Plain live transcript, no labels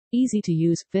Easy to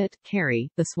use, fit, carry,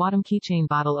 the Swatom Keychain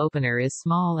Bottle Opener is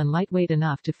small and lightweight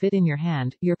enough to fit in your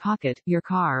hand, your pocket, your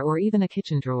car or even a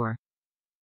kitchen drawer.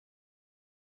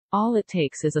 All it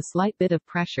takes is a slight bit of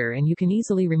pressure and you can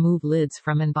easily remove lids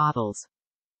from bottles.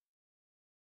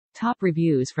 Top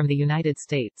reviews from the United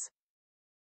States.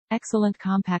 Excellent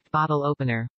compact bottle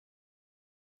opener.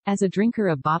 As a drinker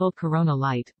of bottled Corona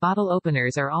Light, bottle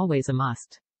openers are always a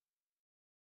must.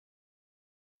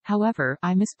 However,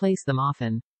 I misplace them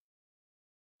often.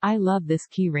 I love this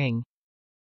key ring.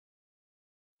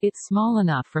 It's small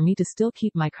enough for me to still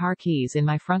keep my car keys in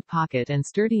my front pocket and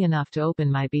sturdy enough to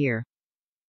open my beer.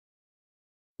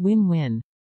 Win-win.